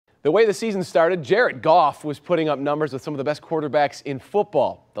The way the season started, Jared Goff was putting up numbers with some of the best quarterbacks in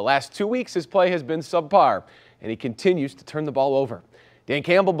football. The last 2 weeks, his play has been subpar, and he continues to turn the ball over. Dan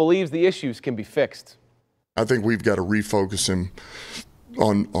Campbell believes the issues can be fixed. I think we've got to refocus him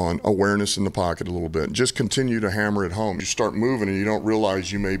on awareness in the pocket a little bit. Just continue to hammer it home. You start moving and you don't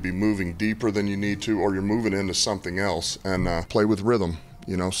realize you may be moving deeper than you need to, or you're moving into something else, and play with rhythm.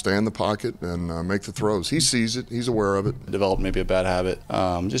 You know, stay in the pocket and make the throws. He sees it. He's aware of it. Develop maybe a bad habit.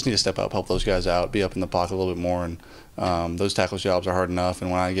 Just need to step up, help those guys out, be up in the pocket a little bit more. And those tackle jobs are hard enough. And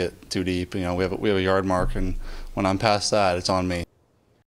when I get too deep, you know, we have a yard mark, and when I'm past that, it's on me.